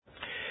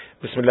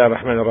بسم الله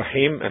الرحمن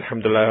الرحيم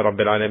الحمد لله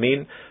رب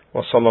العالمين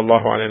وصلى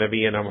الله على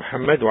نبينا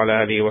محمد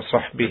وعلى آله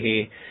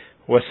وصحبه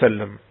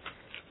وسلم.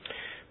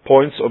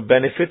 Points of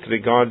benefit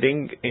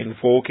regarding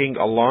invoking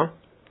Allah,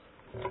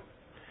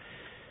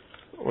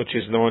 which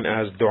is known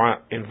as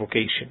dua,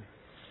 invocation.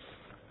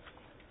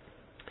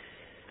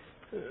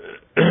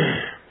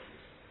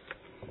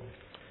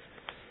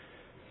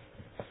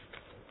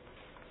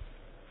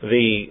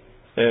 The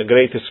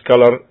greatest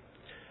scholar,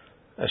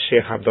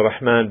 Sheikh Abdul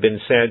Rahman bin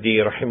Sa'di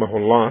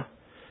rahimahullah,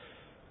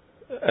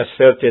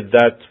 asserted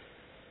that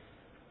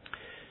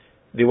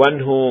the one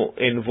who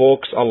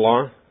invokes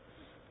Allah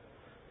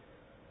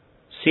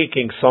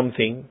seeking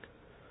something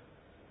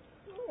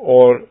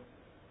or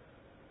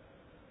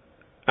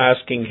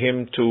asking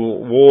Him to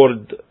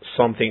ward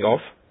something off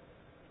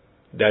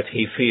that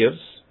he fears,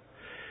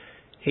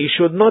 he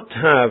should not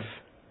have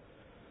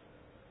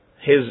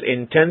his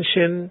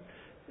intention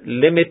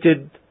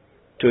limited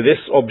to this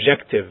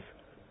objective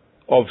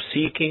of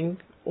seeking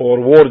or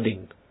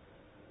warding.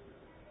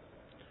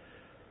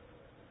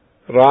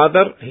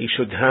 Rather, he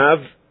should have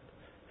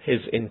his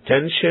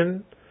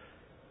intention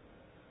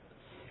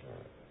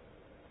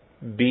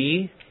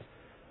be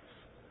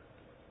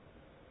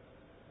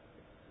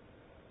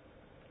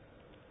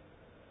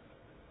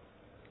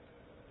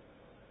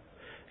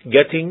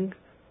getting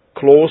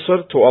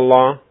closer to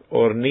Allah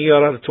or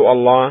nearer to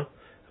Allah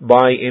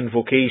by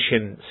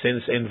invocation,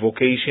 since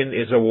invocation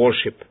is a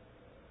worship.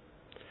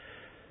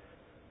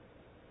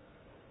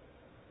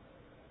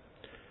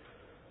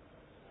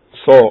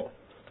 So,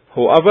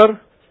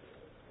 whoever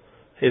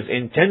his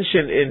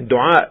intention in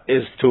dua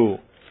is to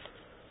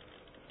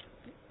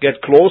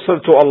get closer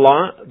to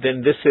Allah,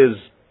 then this is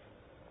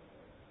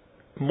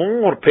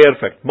more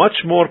perfect,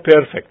 much more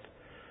perfect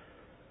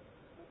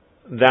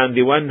than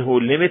the one who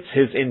limits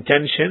his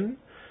intention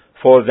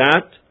for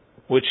that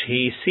which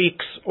he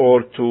seeks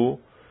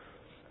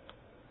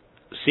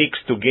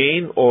to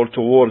gain or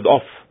to ward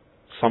off,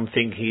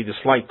 something he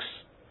dislikes.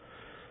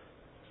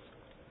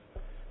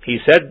 He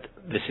said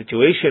the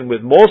situation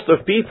with most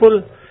of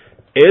people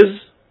is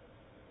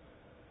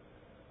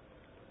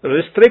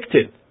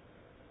restricted,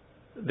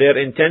 their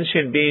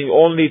intention being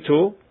only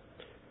to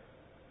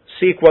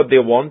seek what they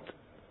want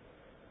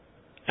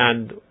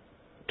and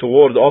to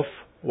ward off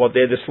what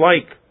they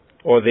dislike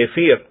or they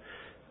fear.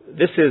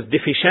 This is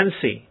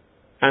deficiency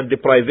and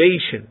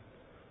deprivation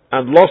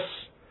and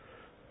loss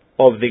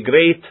of the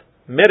great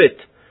merit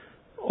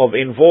of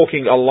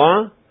invoking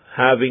Allah,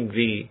 having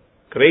the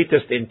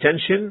greatest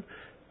intention,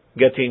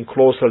 getting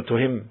closer to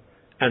Him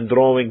and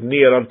drawing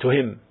nearer to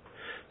Him.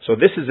 So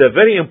this is a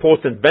very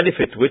important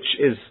benefit which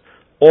is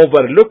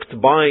overlooked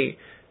by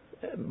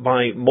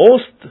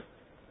most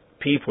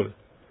people.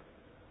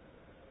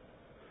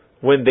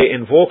 When they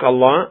invoke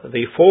Allah,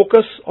 they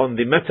focus on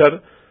the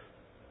matter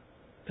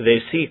they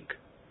seek,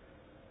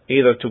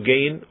 either to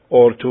gain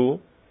or to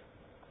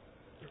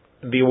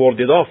be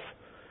warded off.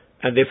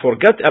 And they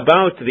forget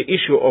about the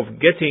issue of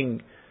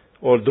getting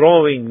or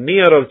drawing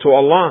nearer to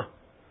Allah,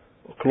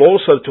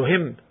 closer to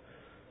Him,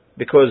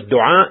 because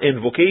dua,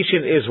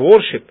 invocation, is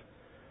worship.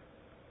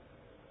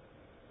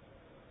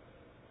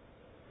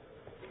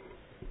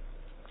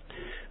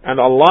 And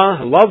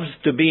Allah loves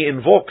to be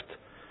invoked,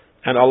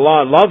 and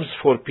Allah loves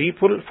for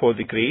people, for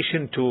the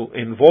creation, to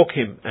invoke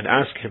Him and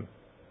ask Him.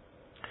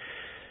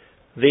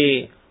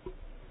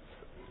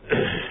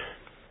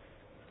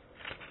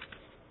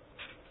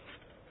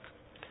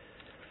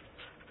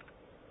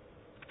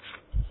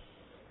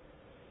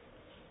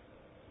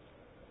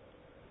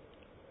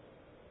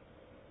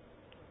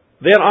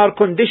 There are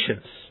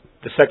conditions,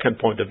 the second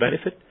point of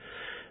benefit.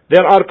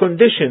 There are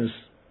conditions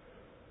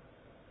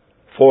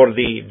for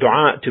the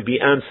dua to be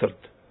answered.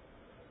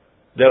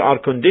 There are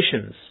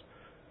conditions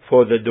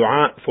for the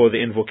dua, for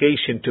the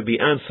invocation to be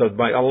answered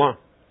by Allah.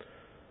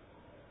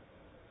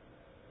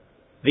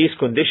 These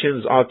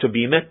conditions are to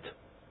be met.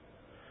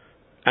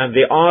 And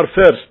they are,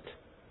 first,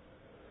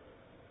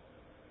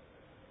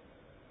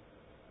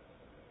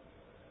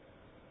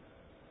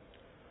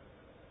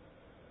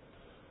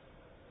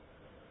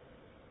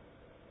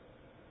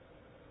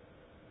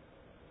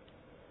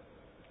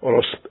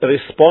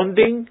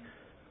 responding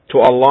to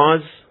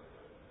Allah's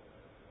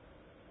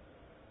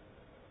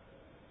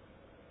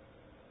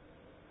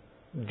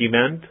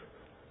demand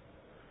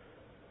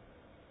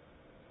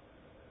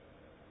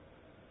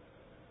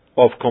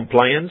of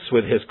compliance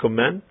with His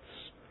commands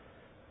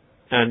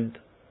and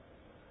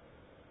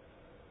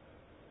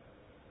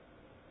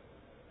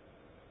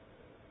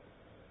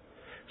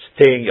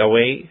staying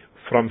away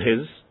from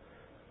His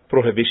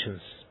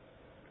prohibitions.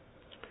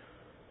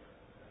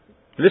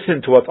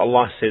 Listen to what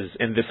Allah says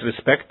in this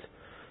respect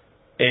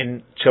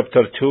in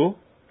chapter 2,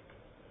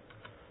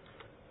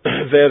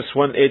 verse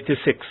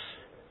 186.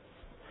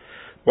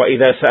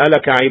 وَإِذَا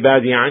سَأَلَكَ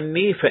عِبَادِي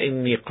عَنِّي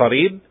فَإِنِّي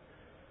قَرِيبٌ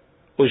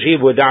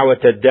أُجِيبُ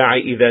دَعْوَةَ الدَّاعِ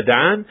إِذَا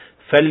دَعَانِ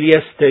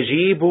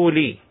فَلْيَسْتَجِيبُوا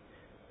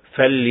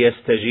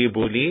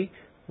لِي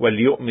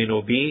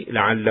وَلْيُؤْمِنُوا بِي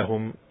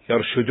لَعَلَّهُمْ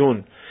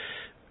يَرْشُدُونَ.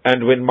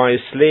 And when my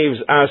slaves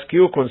ask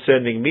you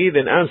concerning me,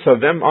 then answer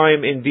them, I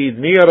am indeed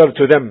nearer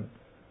to them.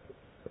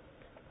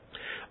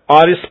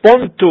 I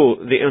respond to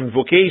the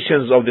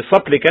invocations of the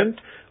supplicant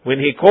when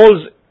he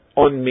calls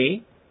on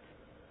me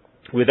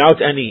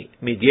without any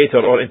mediator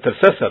or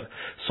intercessor.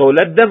 So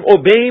let them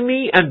obey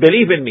me and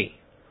believe in me.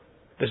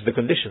 This is the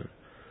condition.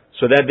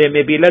 So that they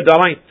may be led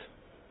aright.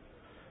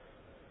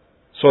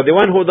 So the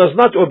one who does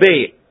not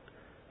obey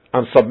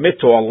and submit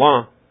to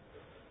Allah,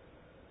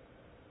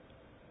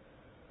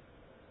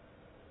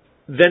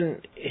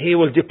 then he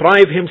will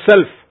deprive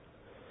himself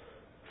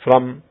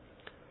from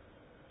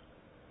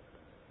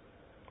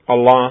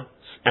Allah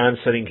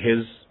answering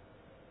his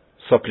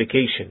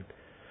supplication.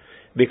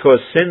 Because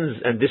sins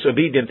and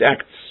disobedient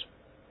acts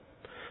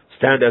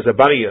stand as a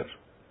barrier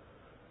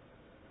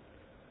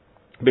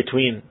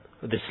between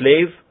the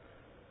slave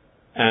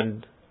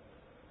and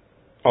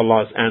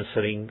Allah's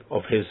answering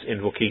of his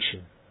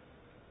invocation.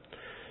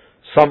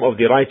 Some of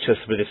the righteous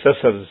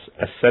predecessors,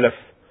 as-Salaf,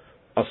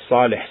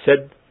 as-Salih,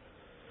 said,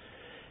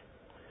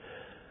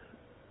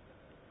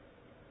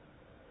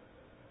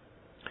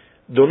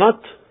 do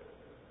not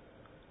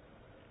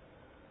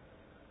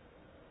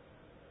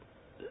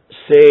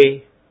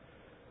say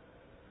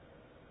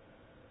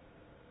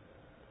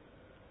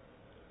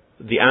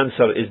the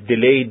answer is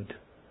delayed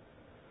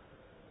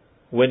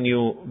when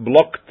you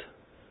blocked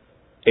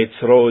its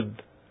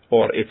road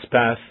or its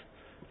path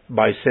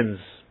by sins.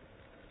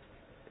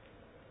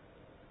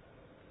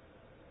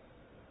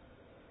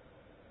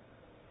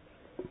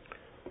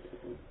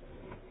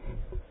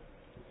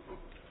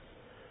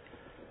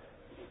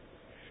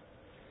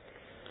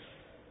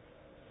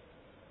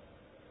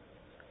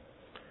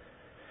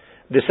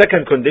 The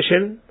second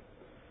condition,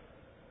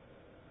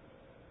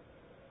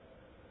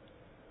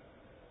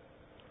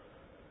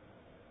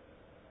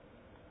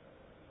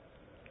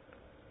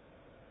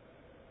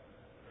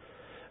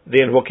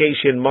 the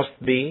invocation must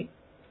be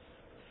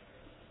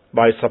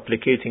by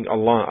supplicating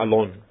Allah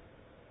alone.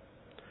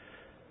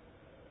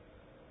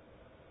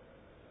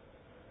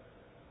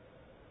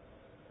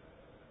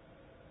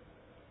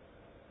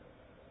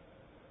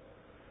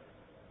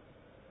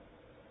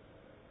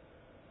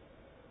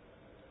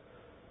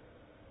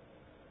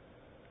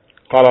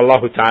 قال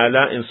الله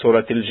تعالى in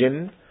Surah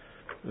Al-Jinn,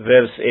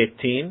 verse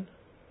 18,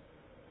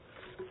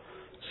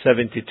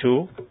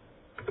 72,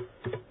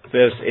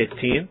 verse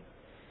 18,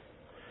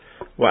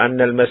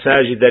 وأن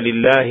المساجد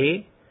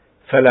لله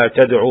فلا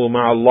تدعوا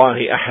مع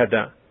الله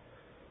أحدا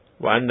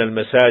وأن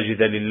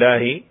المساجد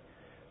لله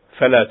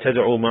فلا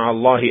تدعوا مع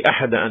الله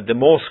أحدا, and the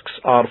mosques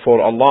are for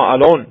Allah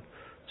alone,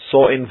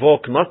 so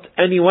invoke not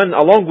anyone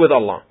along with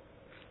Allah.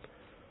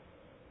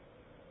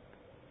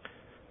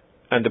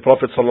 And the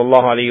Prophet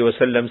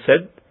ﷺ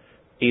said,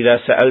 إذا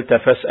سألت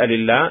فاسأل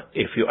الله,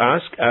 if you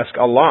ask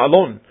Allah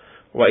alone.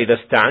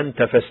 وإذا استعنت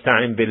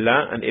فاستعن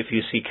بالله, and if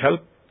you seek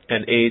help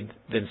and aid,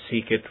 then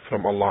seek it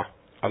from Allah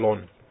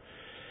alone.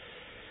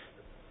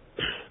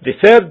 The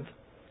third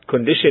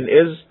condition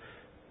is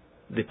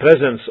the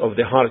presence of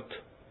the heart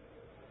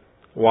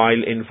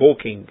while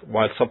invoking,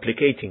 while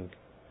supplicating.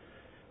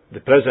 The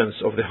presence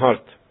of the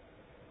heart.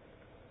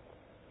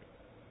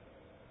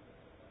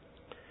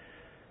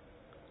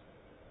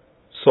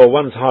 So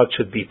one's heart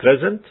should be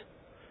present,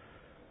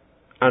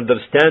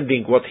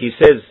 understanding what he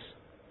says,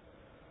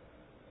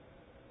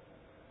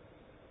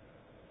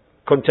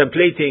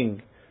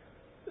 contemplating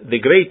the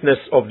greatness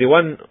of the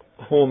one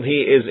whom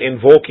he is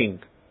invoking.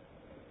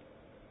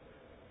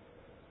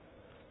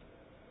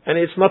 And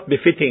it's not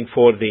befitting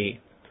for the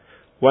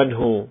one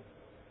who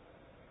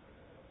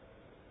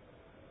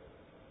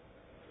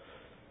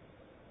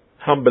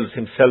humbles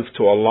himself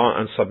to Allah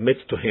and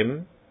submits to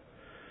Him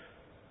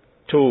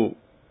to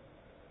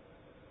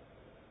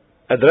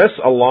address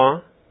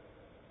Allah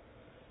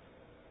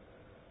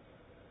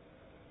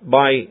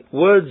by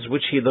words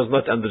which he does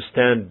not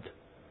understand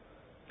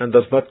and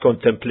does not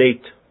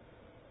contemplate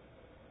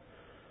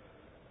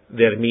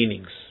their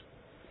meanings.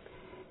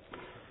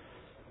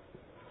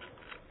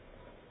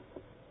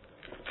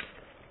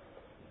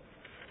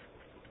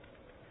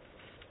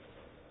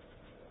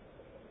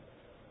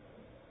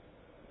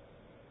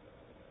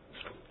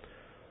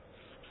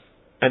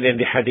 And in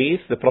the hadith,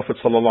 the Prophet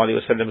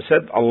ﷺ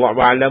said, Allah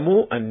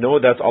wa'alamu, and know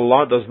that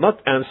Allah does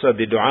not answer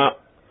the dua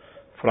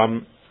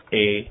from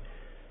a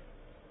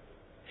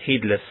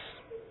heedless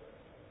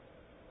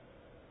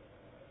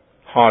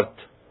heart.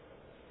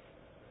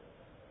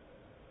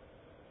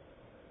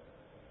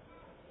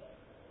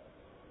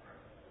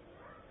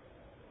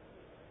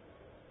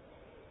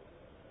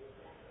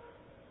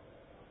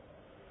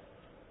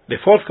 The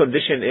fourth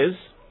condition is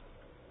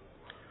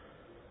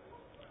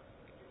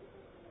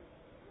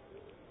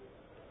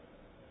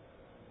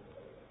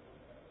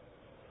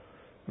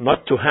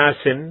not to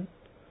hasten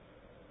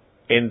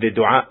in the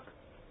dua.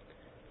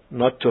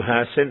 Not to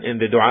hasten in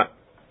the dua.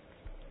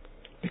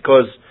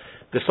 Because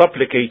the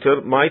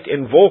supplicator might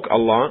invoke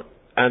Allah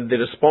and the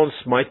response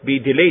might be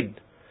delayed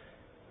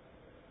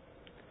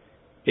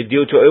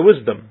due to a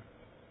wisdom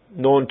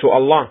known to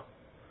Allah.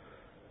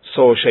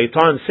 So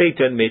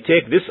Satan may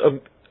take this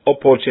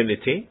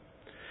opportunity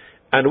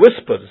and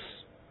whispers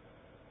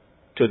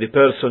to the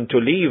person to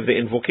leave the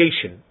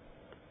invocation,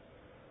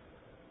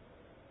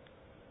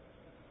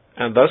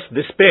 and thus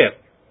despair.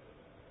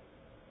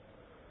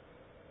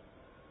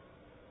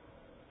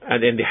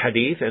 And in the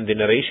hadith and the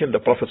narration, the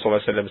Prophet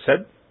ﷺ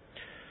said,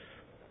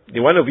 the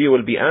one of you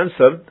will be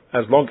answered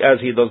as long as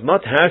he does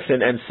not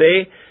hasten and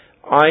say,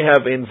 I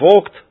have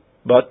invoked,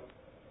 but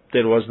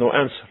there was no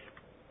answer.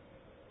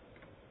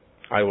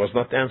 I was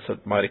not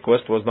answered. My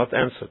request was not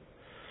answered.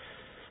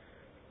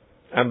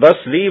 And thus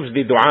leaves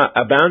the dua,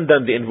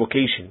 abandon the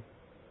invocation.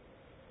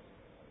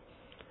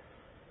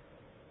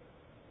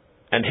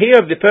 And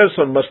here the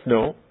person must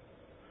know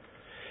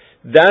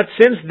that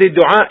since the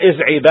dua is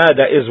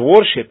ibadah, is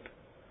worship,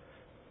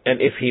 and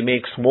if he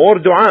makes more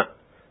dua,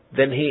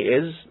 then he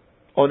is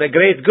on a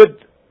great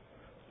good,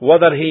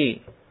 whether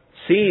he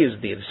sees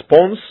the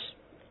response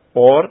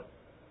or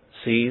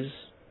sees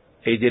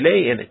a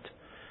delay in it.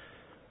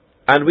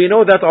 And we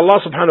know that Allah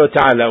subhanahu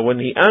wa ta'ala, when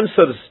He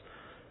answers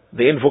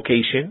the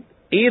invocation,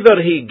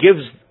 either He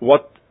gives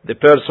what the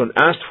person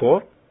asked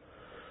for,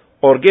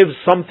 or gives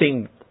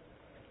something,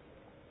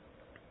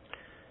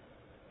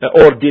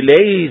 or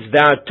delays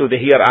that to the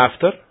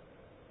hereafter,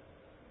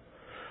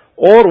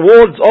 or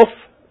wards off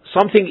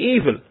something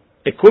evil,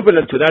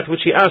 equivalent to that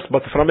which he asked,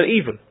 but from an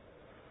evil.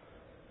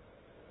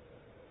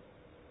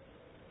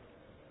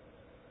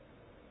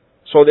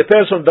 So the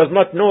person does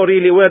not know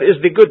really where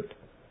is the good.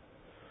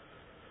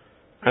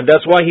 And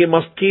that's why he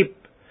must keep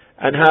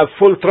and have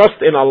full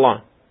trust in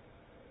Allah.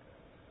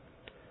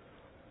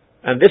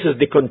 And this is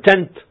the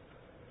content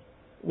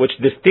which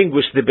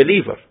distinguishes the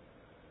believer.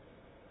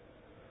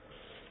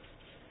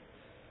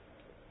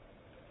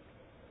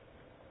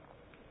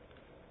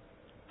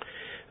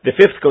 The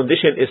fifth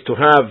condition is to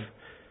have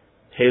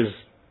his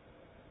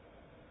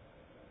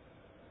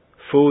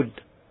food,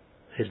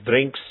 his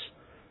drinks,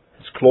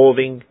 his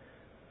clothing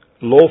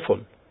lawful,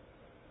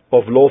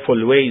 of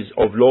lawful ways,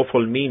 of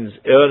lawful means,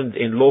 earned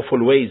in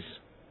lawful ways.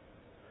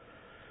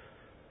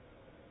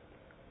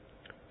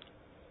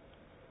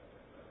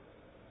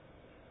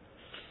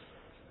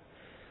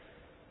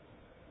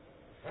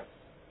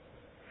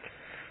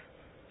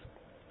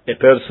 A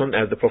person,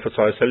 as the Prophet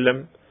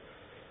ﷺ,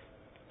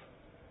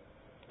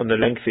 on a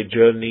lengthy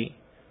journey,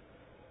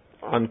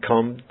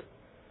 uncombed,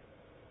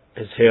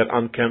 his hair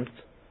unkempt,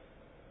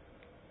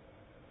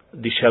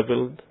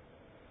 disheveled,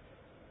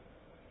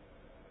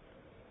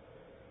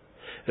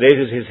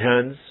 raises his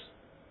hands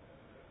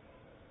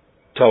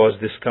towards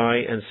the sky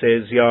and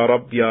says, Ya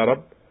Rab, Ya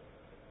Rab,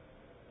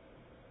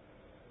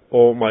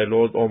 O my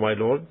Lord, O my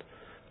Lord,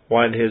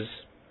 while his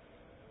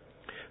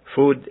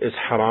food is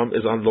haram,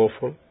 is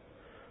unlawful,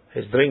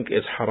 his drink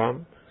is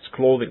haram, his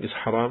clothing is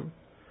haram,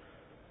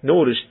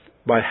 nourished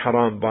by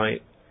haram,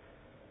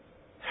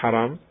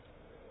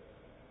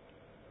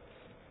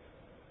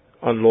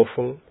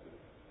 unlawful,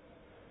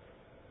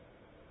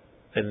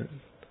 and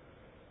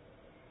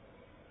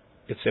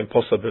it's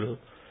impossible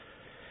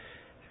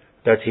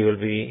that he will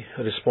be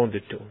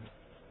responded to.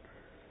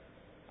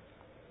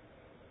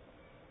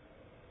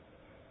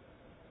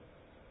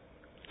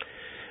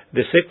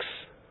 The sixth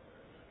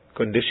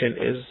condition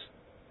is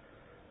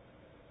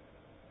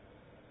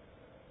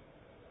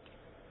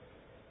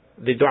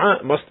the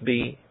dua must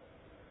be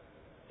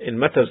in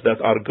matters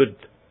that are good,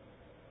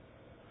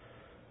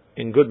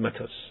 in good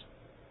matters.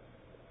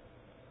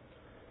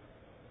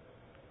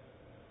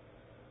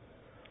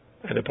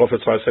 And the Prophet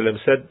ﷺ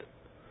said,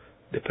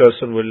 the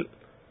person will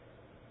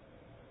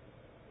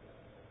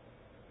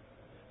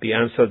be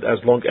answered as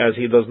long as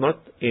he does not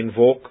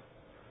invoke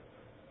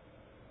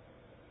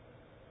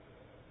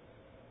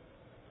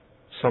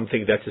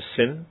something that is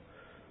sin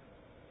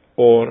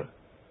or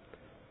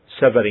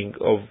severing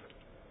of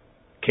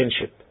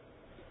kinship,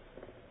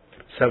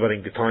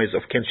 severing the ties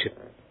of kinship.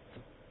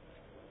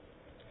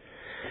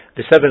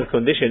 The seventh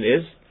condition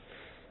is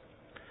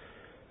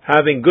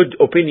having good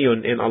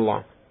opinion in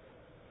Allah.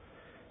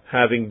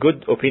 Having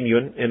good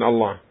opinion in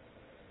Allah.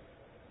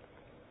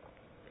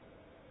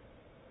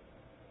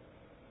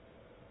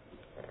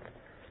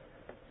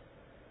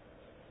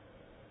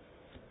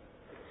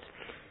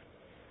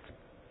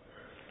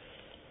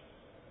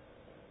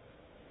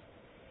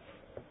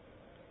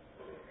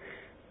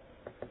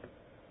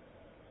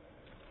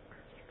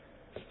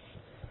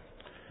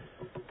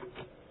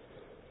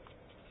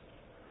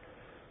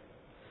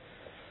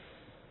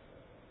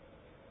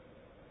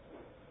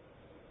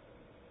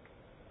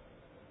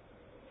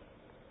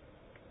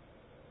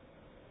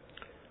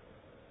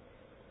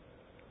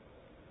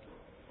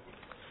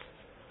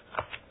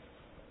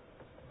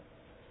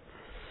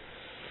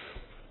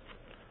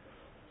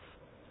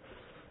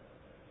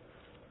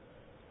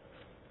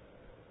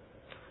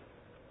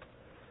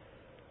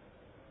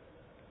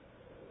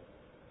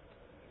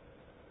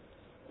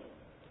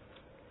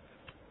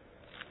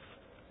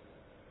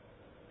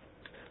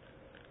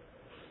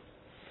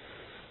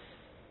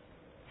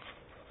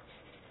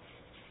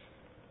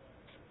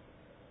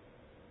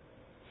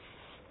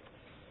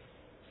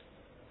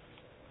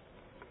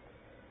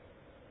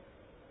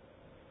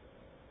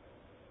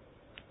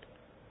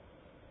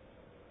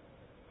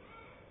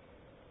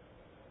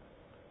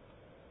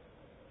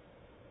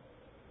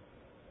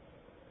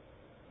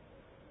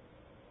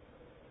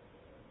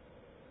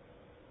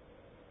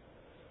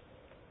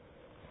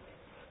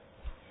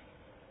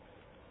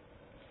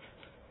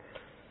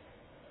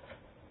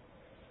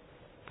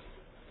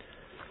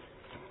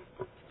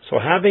 So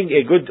having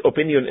a good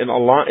opinion in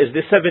Allah is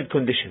the seventh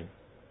condition.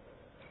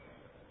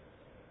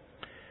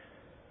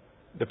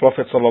 The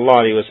Prophet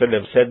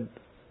ﷺ said,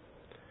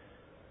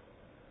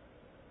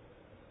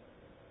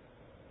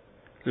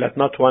 "Let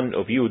not one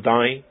of you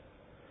die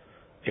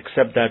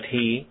except that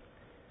he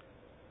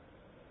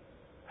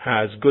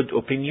has good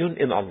opinion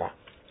in Allah."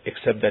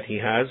 Except that he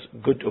has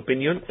good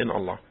opinion in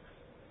Allah.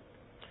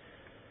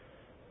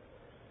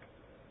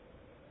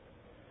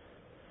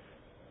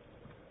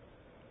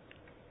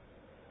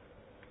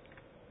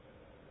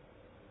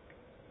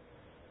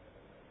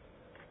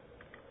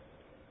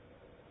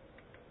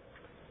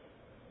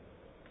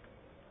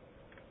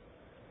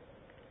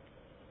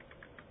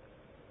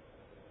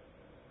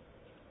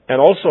 And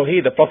also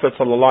the Prophet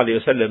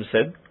ﷺ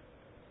said,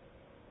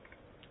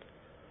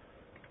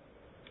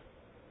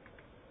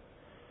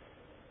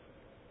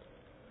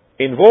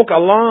 "Invoke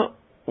Allah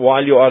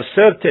while you are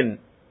certain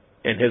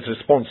in His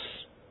response."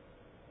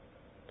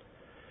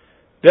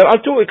 There are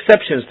two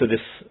exceptions to this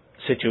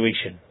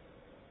situation.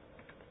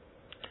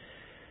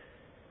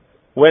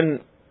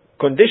 When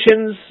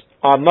conditions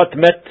are not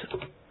met,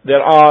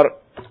 there are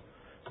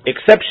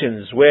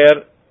exceptions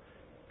where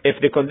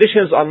if the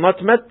conditions are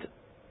not met,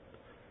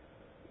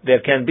 there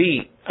can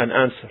be an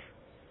answer.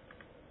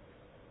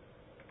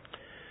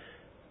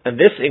 And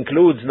this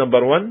includes,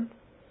 number one,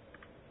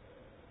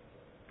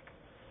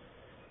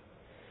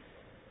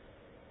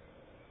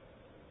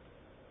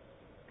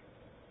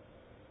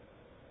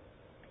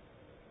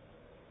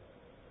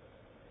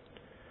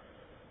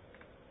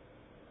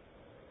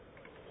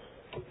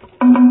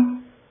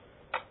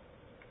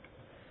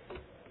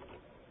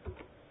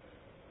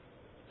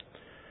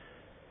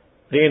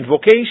 the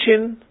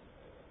invocation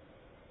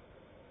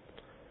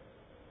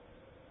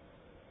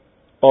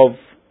of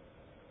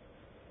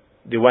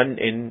the one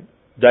in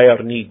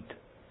dire need,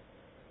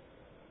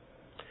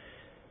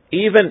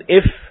 even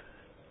if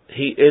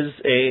he is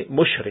a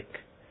mushrik,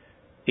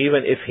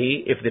 even if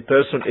the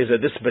person is a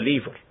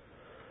disbeliever,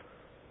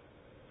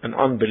 an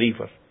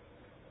unbeliever.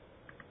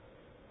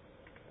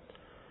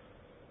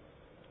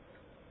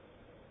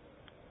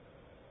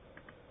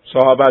 So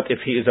how about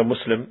if he is a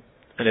Muslim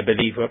and a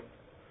believer?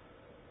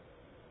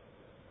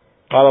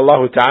 قال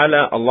الله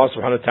تعالى, Allah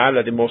subhanahu wa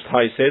ta'ala, the Most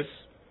High, says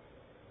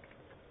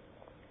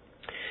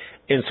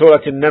in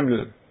Surah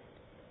An-Naml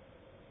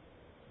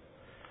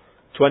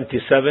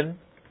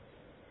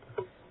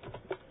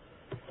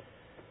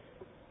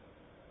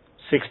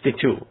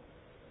 27:62,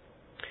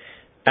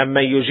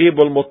 أَمَّنْ يُجِيبُ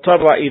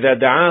الْمُضْطَرَّ إِذَا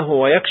دَعَاهُ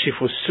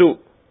وَيَكْشِفُ السُّوءَ.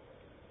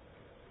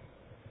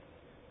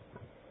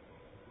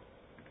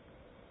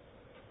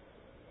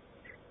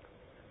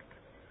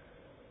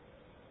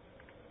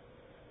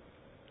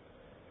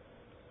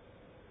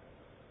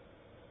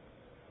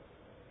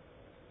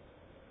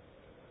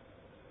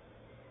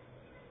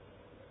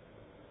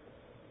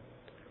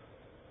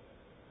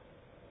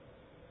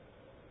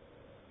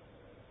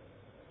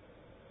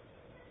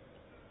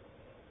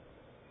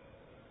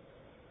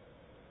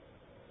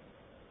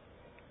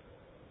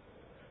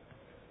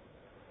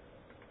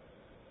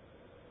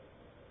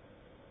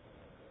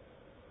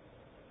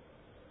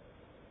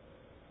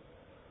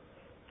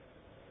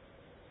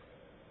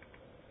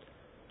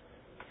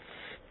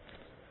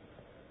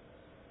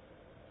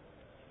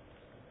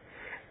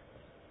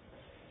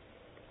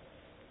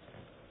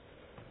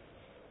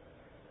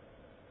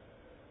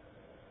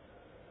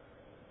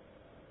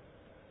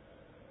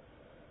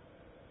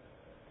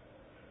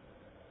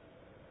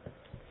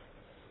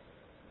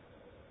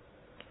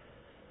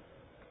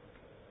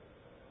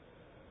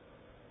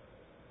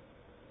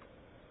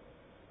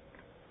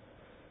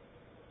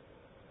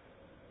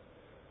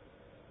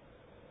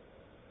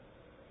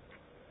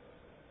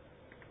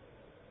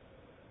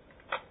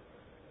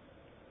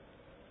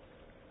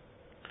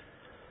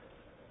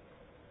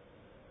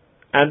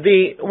 And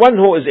the one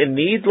who is in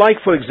need,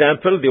 like for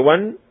example the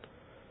one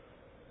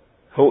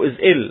who is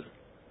ill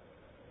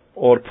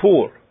or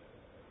poor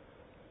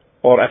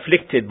or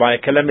afflicted by a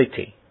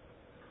calamity.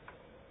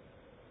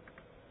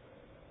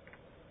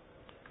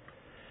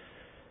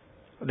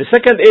 The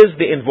second is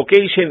the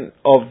invocation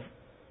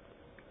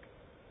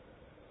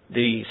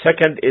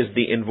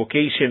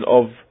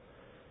of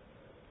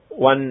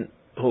one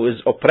who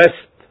is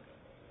oppressed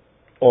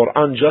or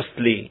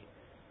unjustly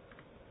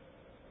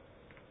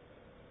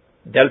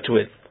dealt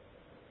with,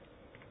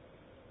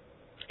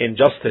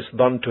 injustice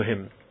done to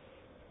him.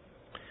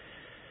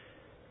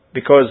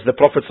 Because the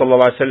Prophet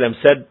ﷺ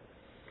said,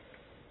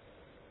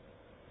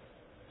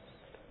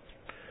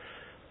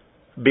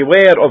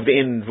 beware of the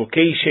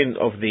invocation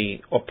of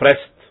the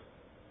oppressed,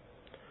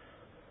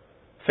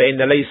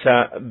 فَإِنَّ لَيْسَ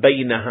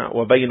بَيْنَهَا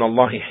وَبَيْنَ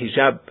اللَّهِ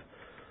حِجَابٌ.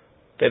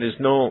 There is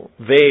no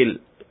veil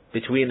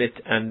between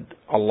it and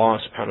Allah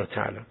subhanahu wa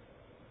ta'ala.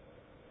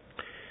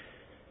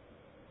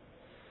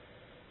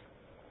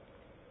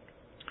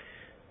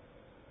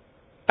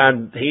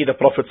 And the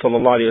Prophet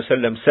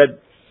ﷺ said,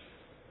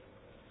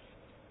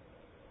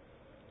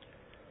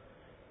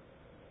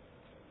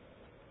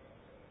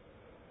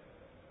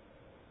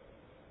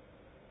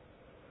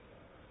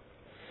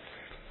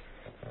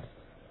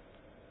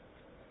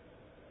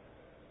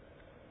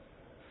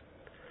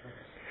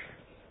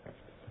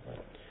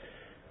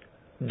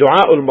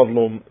 دعاء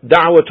المظلوم,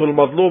 دعوة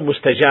المظلوم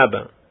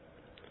مستجابة.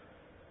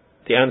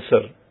 The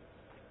answer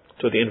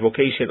to the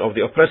invocation of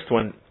the oppressed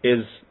one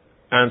is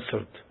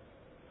answered,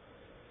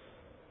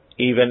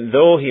 even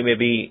though he may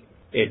be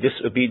a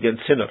disobedient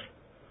sinner,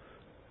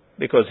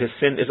 because his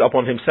sin is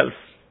upon himself.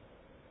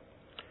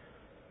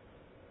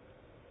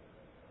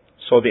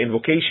 So the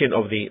invocation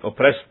of the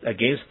oppressed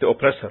against the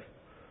oppressor,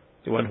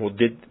 the one who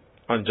did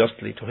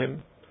unjustly to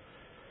him,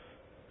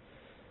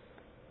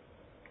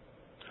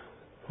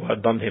 who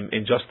had done him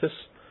injustice,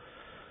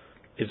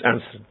 is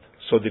answered.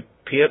 So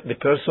the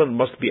person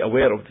must be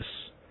aware of this.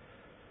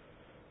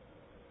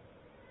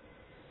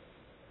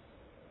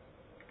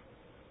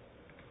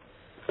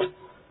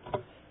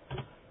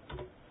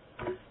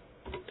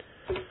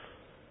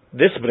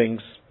 This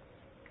brings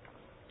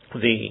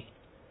the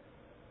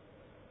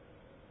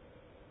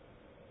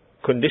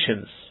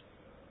conditions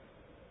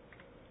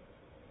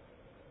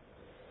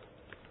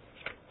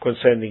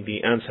concerning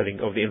the answering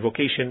of the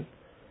invocation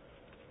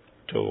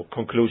to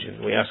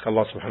conclusion. We ask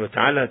Allah subhanahu wa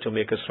ta'ala to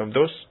make us from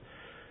those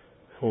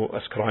who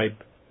ascribe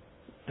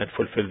and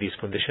fulfill these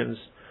conditions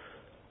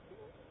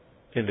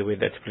in the way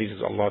that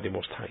pleases Allah the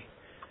Most High.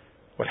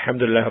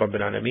 Walhamdulillah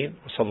Rabbil Alameen.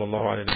 Wa sallallahu ala